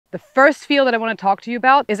The first feel that I want to talk to you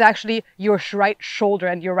about is actually your right shoulder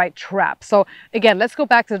and your right trap. So again, let's go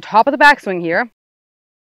back to the top of the backswing here.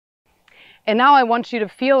 And now I want you to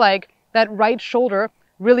feel like that right shoulder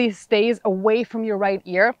really stays away from your right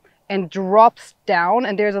ear and drops down.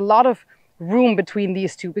 And there's a lot of room between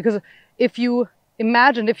these two, because if you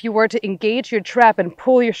imagine if you were to engage your trap and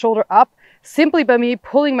pull your shoulder up, simply by me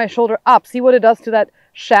pulling my shoulder up, see what it does to that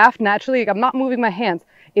shaft naturally? Like, I'm not moving my hands.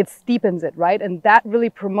 It steepens it, right? And that really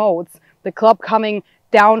promotes the club coming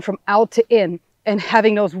down from out to in and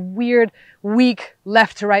having those weird, weak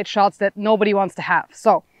left to right shots that nobody wants to have.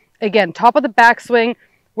 So again, top of the backswing,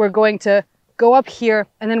 we're going to go up here,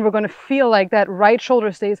 and then we're going to feel like that right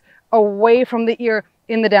shoulder stays away from the ear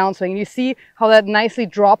in the downswing. And you see how that nicely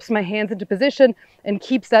drops my hands into position and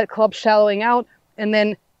keeps that club shallowing out. And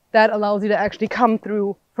then that allows you to actually come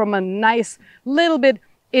through from a nice little bit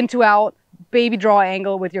into out baby draw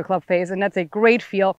angle with your club face. And that's a great feel.